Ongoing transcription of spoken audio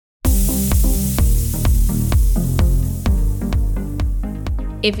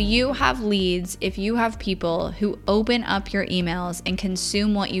If you have leads, if you have people who open up your emails and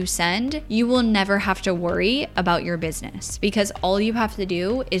consume what you send, you will never have to worry about your business, because all you have to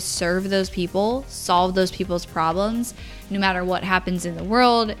do is serve those people, solve those people's problems, no matter what happens in the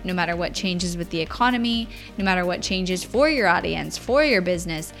world, no matter what changes with the economy, no matter what changes for your audience, for your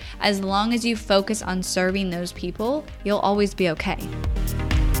business. As long as you focus on serving those people, you'll always be okay.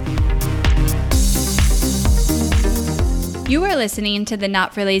 You are listening to the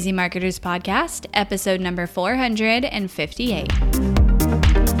Not for Lazy Marketers podcast, episode number 458.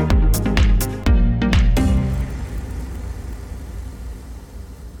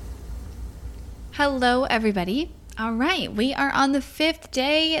 Hello, everybody. All right, we are on the fifth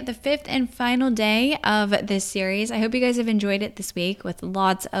and final day of this series. I hope you guys have enjoyed it this week with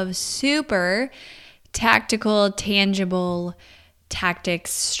lots of super tactical, tangible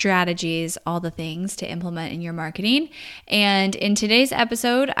tactics, strategies, all the things to implement in your marketing. And in today's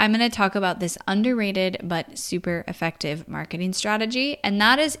episode, I'm going to talk about this underrated but super effective marketing strategy, and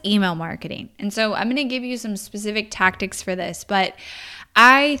that is email marketing. And so I'm going to give you some specific tactics for this, but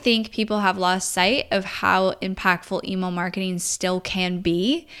I think people have lost sight of how impactful email marketing still can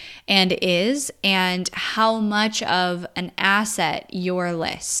be and is, and how much of an asset your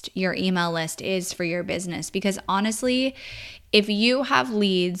email list is for your business. Because honestly, if you have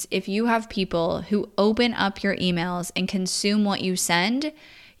leads, if you have people who open up your emails and consume what you send,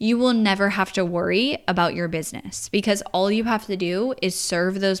 you will never have to worry about your business, because all you have to do is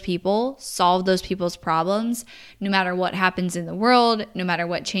serve those people, solve those people's problems, no matter what happens in the world, no matter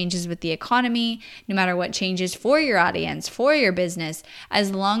what changes with the economy, no matter what changes for your audience, for your business.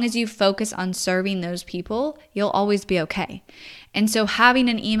 As long as you focus on serving those people, you'll always be okay. And so having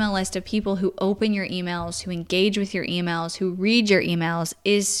an email list of people who open your emails, who engage with your emails, who read your emails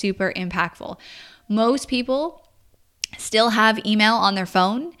is super impactful. Most people still have email on their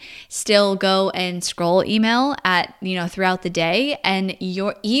phone, still go and scroll email throughout the day. And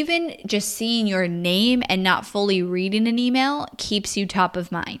you're even just seeing your name and not fully reading an email keeps you top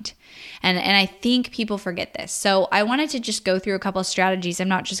of mind. And I think people forget this. So I wanted to just go through a couple of strategies. I'm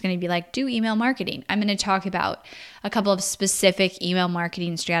not just going to be like, do email marketing. I'm going to talk about a couple of specific email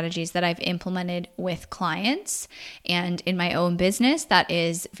marketing strategies that I've implemented with clients and in my own business that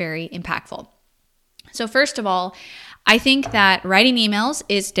is very impactful. So first of all, I think that writing emails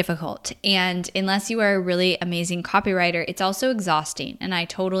is difficult, and unless you are a really amazing copywriter, it's also exhausting, and I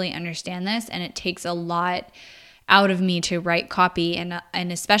totally understand this, and it takes a lot out of me to write copy, and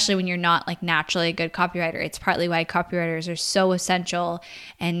especially when you're not like naturally a good copywriter. It's partly why copywriters are so essential,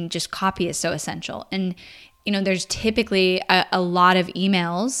 and just copy is so essential. And there's typically a lot of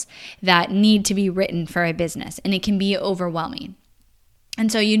emails that need to be written for a business, and it can be overwhelming. And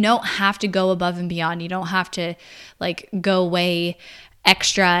so you don't have to go above and beyond. You don't have to go way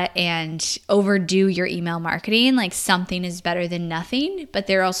extra and overdo your email marketing. Like, something is better than nothing, but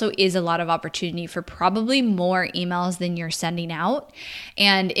there also is a lot of opportunity for probably more emails than you're sending out.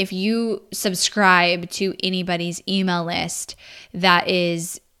 And if you subscribe to anybody's email list that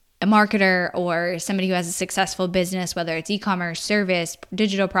is a marketer or somebody who has a successful business, whether it's e-commerce, service,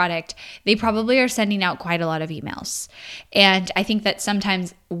 digital product, they probably are sending out quite a lot of emails. And I think that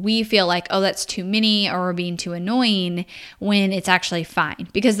sometimes we feel like, oh, that's too many, or we're being too annoying, when it's actually fine.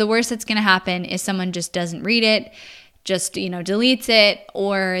 Because the worst that's going to happen is someone just doesn't read it, just deletes it,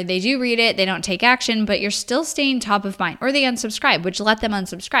 or they do read it, they don't take action, but you're still staying top of mind, or they unsubscribe, which let them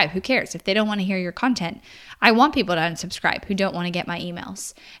unsubscribe. Who cares if they don't want to hear your content? I want people to unsubscribe who don't want to get my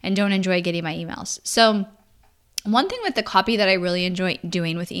emails and don't enjoy getting my emails. So one thing with the copy that I really enjoy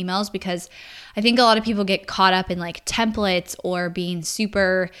doing with emails, because I think a lot of people get caught up in like templates or being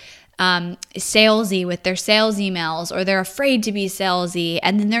super salesy with their sales emails, or they're afraid to be salesy,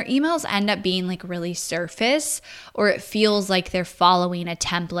 and then their emails end up being like really surface, or it feels like they're following a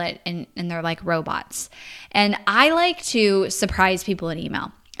template and they're like robots. And I like to surprise people in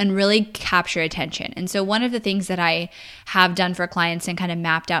email and really capture attention. And so one of the things that I have done for clients and kind of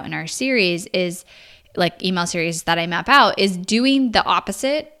mapped out in our series is like email series that I map out is doing the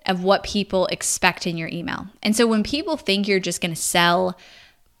opposite of what people expect in your email. And so when people think you're just going to sell,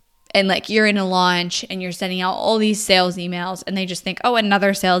 and like you're in a launch and you're sending out all these sales emails, and they just think, oh,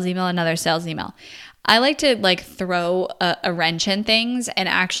 another sales email, another sales email. I like to like throw a wrench in things and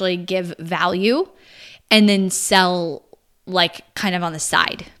actually give value and then sell like kind of on the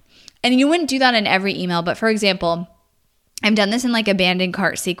side. And you wouldn't do that in every email, but for example, I've done this in like abandoned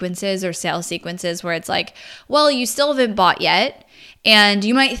cart sequences or sales sequences where it's like, well, you still haven't bought yet. And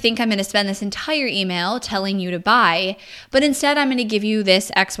you might think I'm going to spend this entire email telling you to buy, but instead I'm going to give you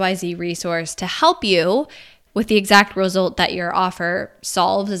this XYZ resource to help you with the exact result that your offer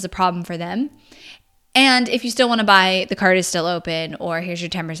solves as a problem for them. And if you still want to buy, the cart is still open, or here's your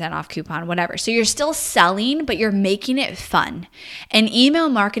 10% off coupon, whatever. So you're still selling, but you're making it fun. And email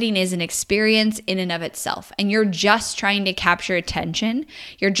marketing is an experience in and of itself. And you're just trying to capture attention.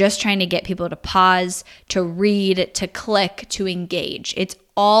 You're just trying to get people to pause, to read, to click, to engage. It's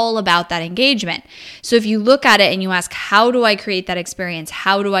all about that engagement. So if you look at it and you ask, how do I create that experience?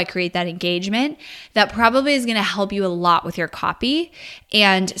 How do I create that engagement? That probably is going to help you a lot with your copy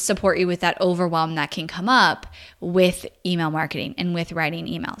and support you with that overwhelm that can come up with email marketing and with writing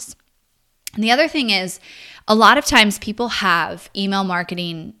emails. And the other thing is, a lot of times people have email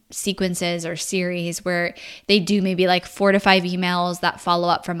marketing sequences or series where they do maybe like 4 to 5 emails that follow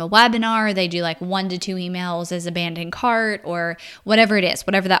up from a webinar. They do like 1 to 2 emails as abandoned cart or whatever it is,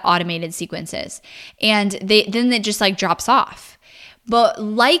 whatever that automated sequence is. And then it just like drops off. But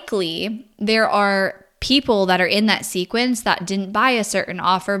likely there are people that are in that sequence that didn't buy a certain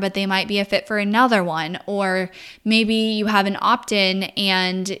offer, but they might be a fit for another one. Or maybe you have an opt-in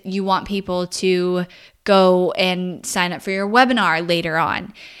and you want people to go and sign up for your webinar later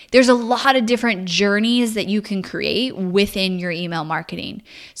on. There's a lot of different journeys that you can create within your email marketing.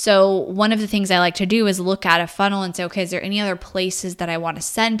 So one of the things I like to do is look at a funnel and say, okay, is there any other places that I want to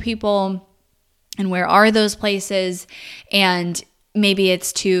send people? And where are those places? And maybe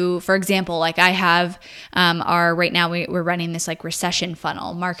it's to, for example, like I have right now we're running this like recession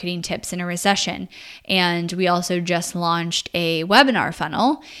funnel, marketing tips in a recession. And we also just launched a webinar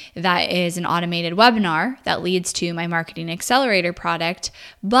funnel that is an automated webinar that leads to my marketing accelerator product.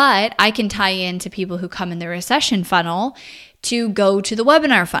 But I can tie into people who come in the recession funnel to go to the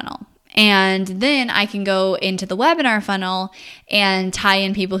webinar funnel. And then I can go into the webinar funnel and tie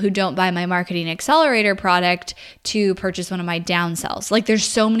in people who don't buy my marketing accelerator product to purchase one of my downsells. Like there's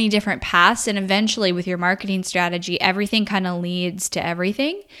so many different paths, and eventually with your marketing strategy, everything kind of leads to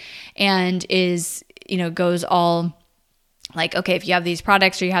everything and goes all like, okay, if you have these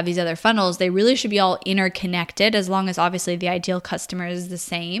products or you have these other funnels, they really should be all interconnected, as long as obviously the ideal customer is the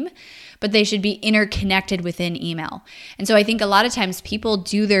same, but they should be interconnected within email. And so I think a lot of times people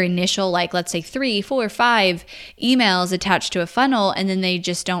do their initial, like, let's say 3, 4, 5 emails attached to a funnel, and then they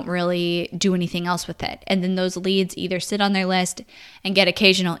just don't really do anything else with it. And then those leads either sit on their list and get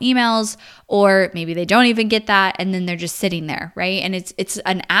occasional emails, or maybe they don't even get that, and then they're just sitting there, right? And it's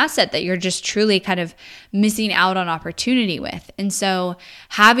an asset that you're just truly kind of missing out on opportunity with. And so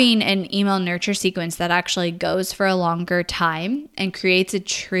having an email nurture sequence that actually goes for a longer time and creates a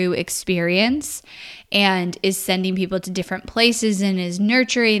true experience and is sending people to different places and is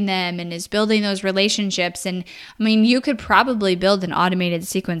nurturing them and is building those relationships. And I mean, you could probably build an automated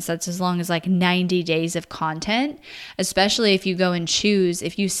sequence that's as long as like 90 days of content, especially if you go and choose,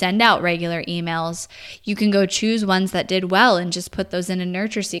 if you send out regular emails, you can go choose ones that did well and just put those in a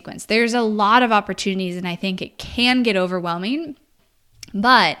nurture sequence. There's a lot of opportunities, and I think it can get overwhelming,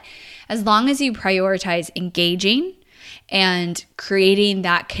 but as long as you prioritize engaging and creating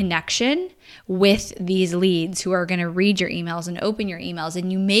that connection with these leads who are going to read your emails and open your emails,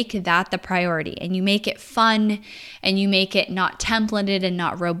 and you make that the priority, and you make it fun, and you make it not templated and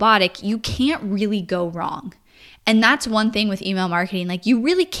not robotic, you can't really go wrong. And that's one thing with email marketing, like you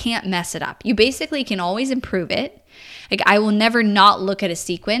really can't mess it up. You basically can always improve it. Like I will never not look at a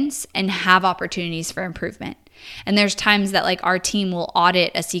sequence and have opportunities for improvement. And there's times that like our team will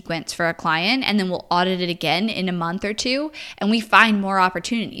audit a sequence for a client, and then we'll audit it again in a month or two, and we find more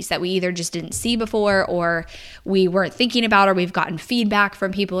opportunities that we either just didn't see before, or we weren't thinking about, or we've gotten feedback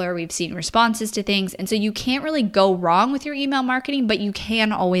from people, or we've seen responses to things. And so you can't really go wrong with your email marketing, but you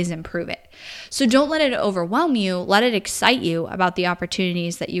can always improve it. So don't let it overwhelm you. Let it excite you about the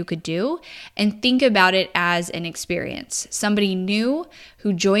opportunities that you could do, and think about it as an experience. Somebody new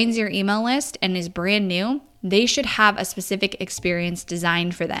who joins your email list and is brand new, they should have a specific experience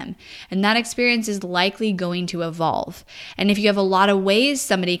designed for them. And that experience is likely going to evolve. And if you have a lot of ways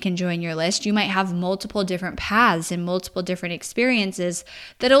somebody can join your list, you might have multiple different paths and multiple different experiences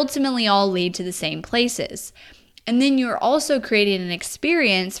that ultimately all lead to the same places. And then you're also creating an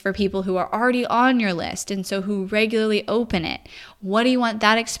experience for people who are already on your list, and so who regularly open it. What do you want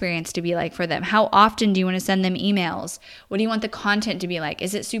that experience to be like for them? How often do you want to send them emails? What do you want the content to be like?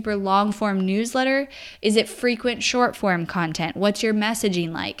 Is it super long form newsletter? Is it frequent short form content? What's your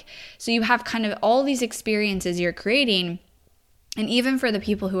messaging like? So you have kind of all these experiences you're creating. And even for the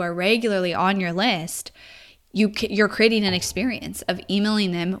people who are regularly on your list, you're creating an experience of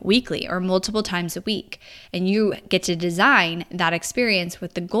emailing them weekly or multiple times a week. And you get to design that experience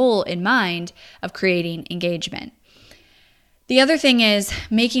with the goal in mind of creating engagement. The other thing is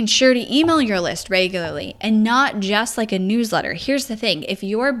making sure to email your list regularly and not just like a newsletter. Here's the thing. If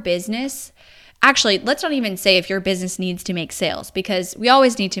your business, actually, let's not even say if your business needs to make sales, because we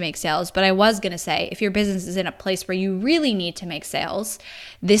always need to make sales. But I was going to say, if your business is in a place where you really need to make sales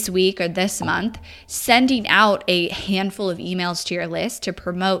this week or this month, sending out a handful of emails to your list to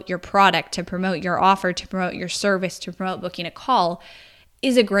promote your product, to promote your offer, to promote your service, to promote booking a call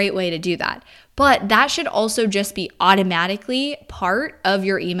is a great way to do that. But that should also just be automatically part of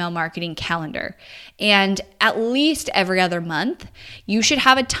your email marketing calendar. And at least every other month, you should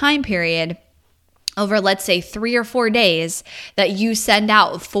have a time period over, let's say, 3 or 4 days that you send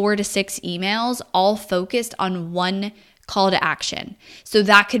out 4 to 6 emails, all focused on one call to action. So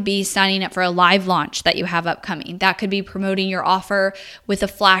that could be signing up for a live launch that you have upcoming. That could be promoting your offer with a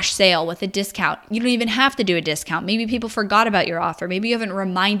flash sale, with a discount. You don't even have to do a discount. Maybe people forgot about your offer. Maybe you haven't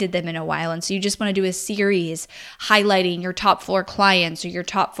reminded them in a while. And so you just want to do a series highlighting your top 4 clients or your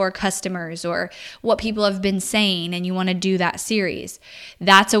top 4 customers or what people have been saying, and you want to do that series.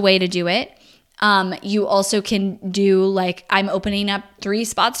 That's a way to do it. You also can do like, I'm opening up 3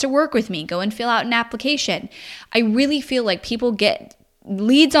 spots to work with me. Go and fill out an application. I really feel like people get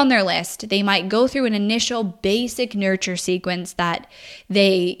leads on their list. They might go through an initial basic nurture sequence that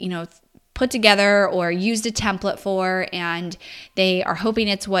they, put together or used a template for, and they are hoping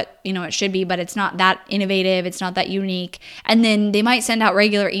it's what, it should be, but it's not that innovative. It's not that unique. And then they might send out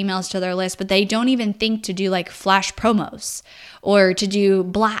regular emails to their list, but they don't even think to do like flash promos or to do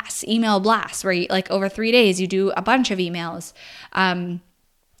blasts, email blasts, where you, like over 3 days, you do a bunch of emails.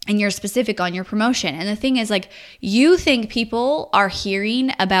 And you're specific on your promotion. And the thing is, like, you think people are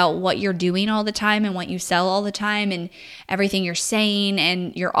hearing about what you're doing all the time and what you sell all the time and everything you're saying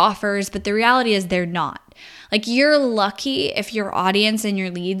and your offers, but the reality is they're not. Like, you're lucky if your audience and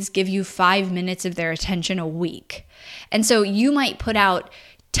your leads give you 5 minutes of their attention a week. And so you might put out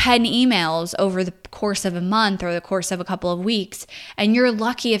 10 emails over the course of a month or the course of a couple of weeks, and you're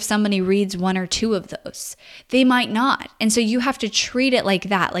lucky if somebody reads 1 or 2 of those. They might not. And so you have to treat it like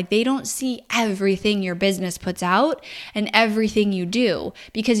that. Like, they don't see everything your business puts out and everything you do,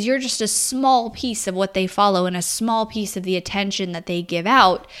 because you're just a small piece of what they follow and a small piece of the attention that they give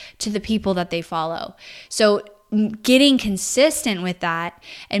out to the people that they follow. So getting consistent with that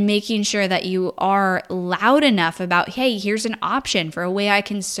and making sure that you are loud enough about, hey, here's an option for a way I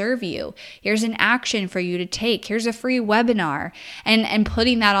can serve you. Here's an action for you to take. Here's a free webinar, and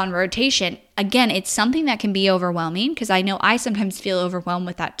putting that on rotation. Again, it's something that can be overwhelming, because I know I sometimes feel overwhelmed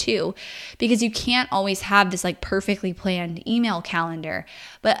with that too, because you can't always have this like perfectly planned email calendar.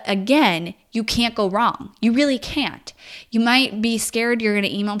 But again, you can't go wrong. You really can't. You might be scared you're going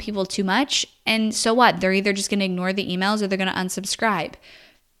to email people too much, and so what? They're either just going to ignore the emails or they're going to unsubscribe.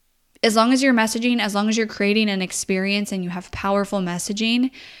 As long as you're messaging, as long as you're creating an experience and you have powerful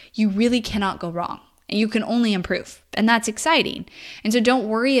messaging, you really cannot go wrong. You can only improve, and that's exciting. And so don't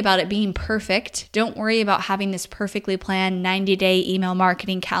worry about it being perfect. Don't worry about having this perfectly planned 90-day email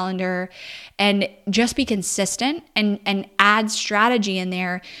marketing calendar, and just be consistent and add strategy in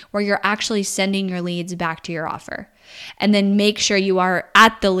there where you're actually sending your leads back to your offer. And then make sure you are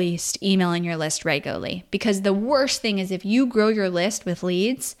at the least emailing your list regularly, because the worst thing is if you grow your list with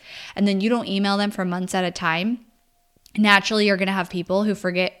leads and then you don't email them for months at a time, naturally you're going to have people who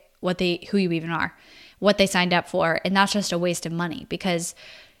forget who you even are, what they signed up for. And that's just a waste of money, because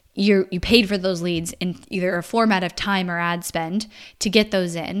you paid for those leads in either a format of time or ad spend to get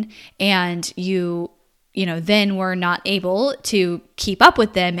those in, and you then were not able to keep up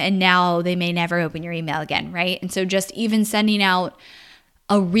with them, and now they may never open your email again, right? And so just even sending out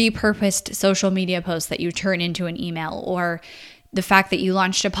a repurposed social media post that you turn into an email, or the fact that you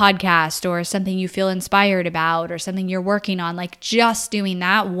launched a podcast or something you feel inspired about or something you're working on, like just doing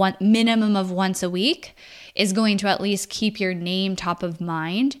that one minimum of once a week is going to at least keep your name top of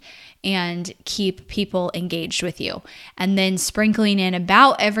mind and keep people engaged with you. And then sprinkling in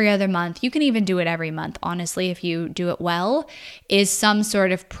about every other month, you can even do it every month, honestly, if you do it well, is some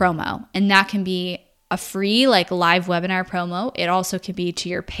sort of promo. And that can be a free like live webinar promo. It also could be to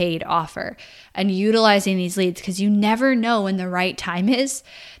your paid offer, and utilizing these leads, because you never know when the right time is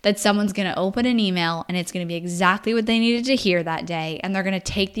that someone's going to open an email and it's going to be exactly what they needed to hear that day, and they're going to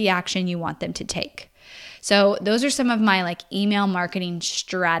take the action you want them to take. So those are some of my like email marketing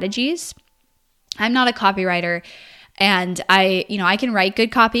strategies. I'm not a copywriter, and I can write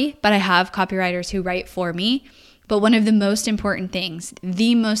good copy, but I have copywriters who write for me. But one of the most important things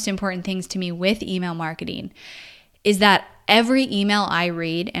to me with email marketing is that every email I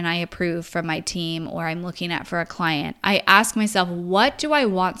read and I approve from my team or I'm looking at for a client, I ask myself, what do I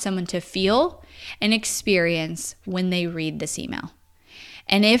want someone to feel and experience when they read this email?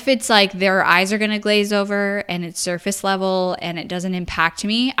 And if it's like their eyes are going to glaze over and it's surface level and it doesn't impact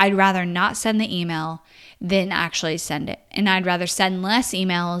me, I'd rather not send the email than actually send it. And I'd rather send less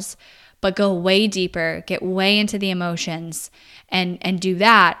emails, but go way deeper, get way into the emotions and do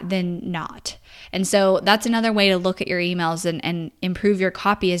that than not. And so that's another way to look at your emails and improve your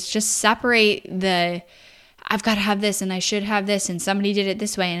copy, is just separate the, I've got to have this and I should have this and somebody did it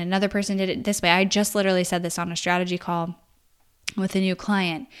this way and another person did it this way. I just literally said this on a strategy call with a new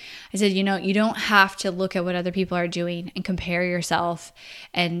client. I said, you don't have to look at what other people are doing and compare yourself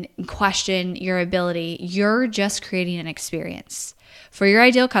and question your ability. You're just creating an experience for your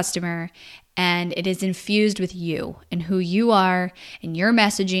ideal customer, and it is infused with you and who you are and your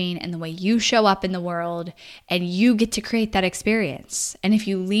messaging and the way you show up in the world, and you get to create that experience. And if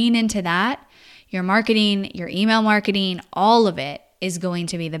you lean into that, your marketing, your email marketing, all of it is going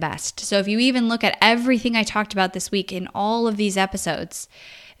to be the best. So if you even look at everything I talked about this week in all of these episodes,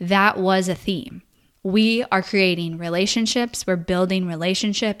 that was a theme. We are creating relationships, we're building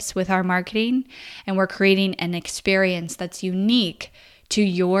relationships with our marketing, and we're creating an experience that's unique to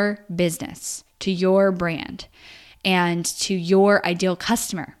your business, to your brand, and to your ideal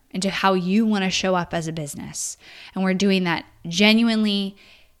customer, and to how you want to show up as a business. And we're doing that genuinely,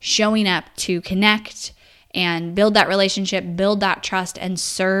 showing up to connect and build that relationship, build that trust, and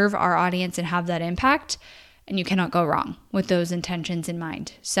serve our audience and have that impact. And you cannot go wrong with those intentions in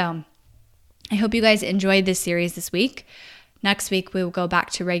mind. So I hope you guys enjoyed this series this week. Next week, we will go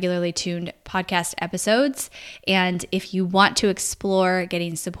back to regularly tuned podcast episodes. And if you want to explore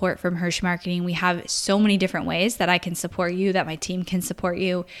getting support from Hirsch Marketing, we have so many different ways that I can support you, that my team can support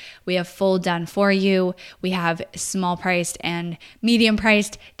you. We have full done for you. We have small priced and medium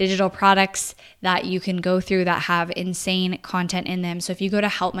priced digital products that you can go through that have insane content in them. So if you go to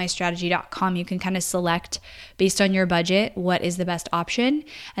helpmystrategy.com, you can kind of select based on your budget what is the best option.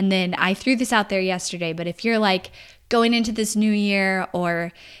 And then I threw this out there yesterday, but if you're like, going into this new year or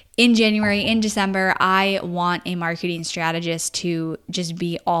in January, in December, I want a marketing strategist to just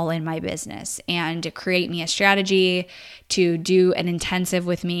be all in my business and to create me a strategy, to do an intensive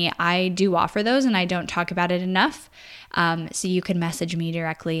with me. I do offer those and I don't talk about it enough. So you can message me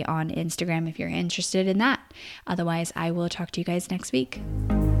directly on Instagram if you're interested in that. Otherwise, I will talk to you guys next week.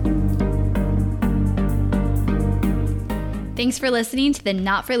 Thanks for listening to the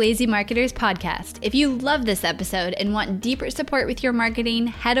Not for Lazy Marketers podcast. If you love this episode and want deeper support with your marketing,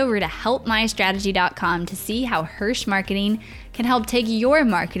 head over to helpmystrategy.com to see how Hirsch Marketing can help take your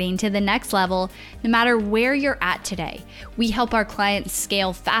marketing to the next level no matter where you're at today. We help our clients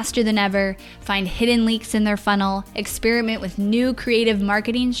scale faster than ever, find hidden leaks in their funnel, experiment with new creative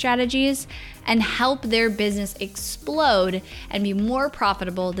marketing strategies, and help their business explode and be more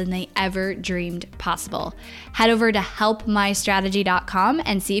profitable than they ever dreamed possible. Head over to helpmystrategy.com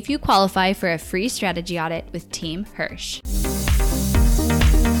and see if you qualify for a free strategy audit with Team Hirsch.